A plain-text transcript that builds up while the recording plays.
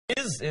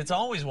It's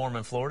always warm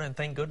in Florida, and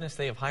thank goodness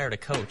they have hired a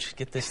coach.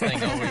 Get this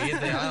thing over. I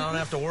don't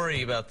have to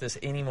worry about this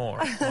anymore.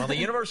 Well, the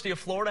University of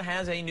Florida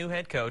has a new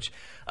head coach,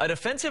 a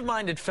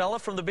defensive-minded fella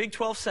from the Big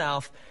 12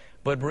 South.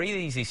 But breathe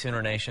easy,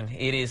 Sooner Nation.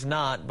 It is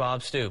not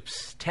Bob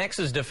Stoops.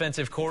 Texas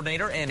defensive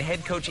coordinator and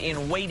head coach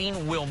in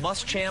waiting, Will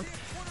Muschamp,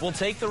 will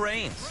take the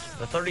reins.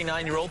 The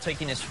 39-year-old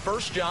taking his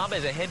first job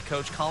as a head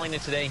coach, calling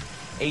it today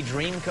a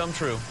dream come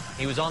true.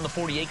 He was on the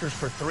 40 acres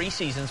for 3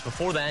 seasons.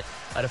 Before that,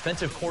 a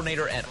defensive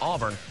coordinator at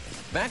Auburn.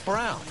 Mac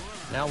Brown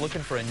now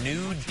looking for a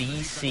new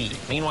D.C.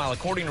 Meanwhile,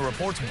 according to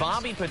reports,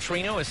 Bobby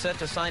Petrino is set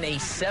to sign a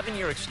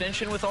 7-year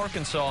extension with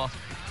Arkansas.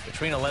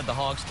 Petrino led the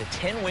Hogs to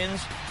 10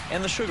 wins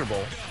and the Sugar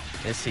Bowl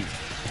this season.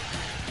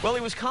 Well,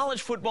 he was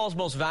college football's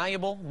most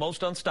valuable,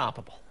 most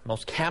unstoppable,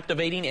 most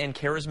captivating and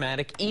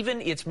charismatic,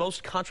 even its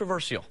most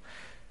controversial.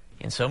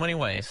 In so many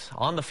ways,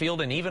 on the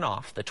field and even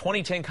off, the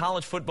 2010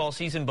 college football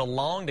season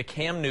belonged to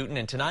Cam Newton,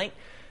 and tonight,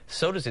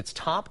 so does its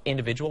top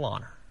individual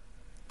honor.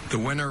 The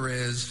winner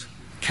is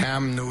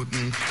Cam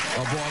Newton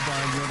of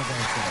Auburn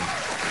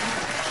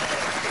University.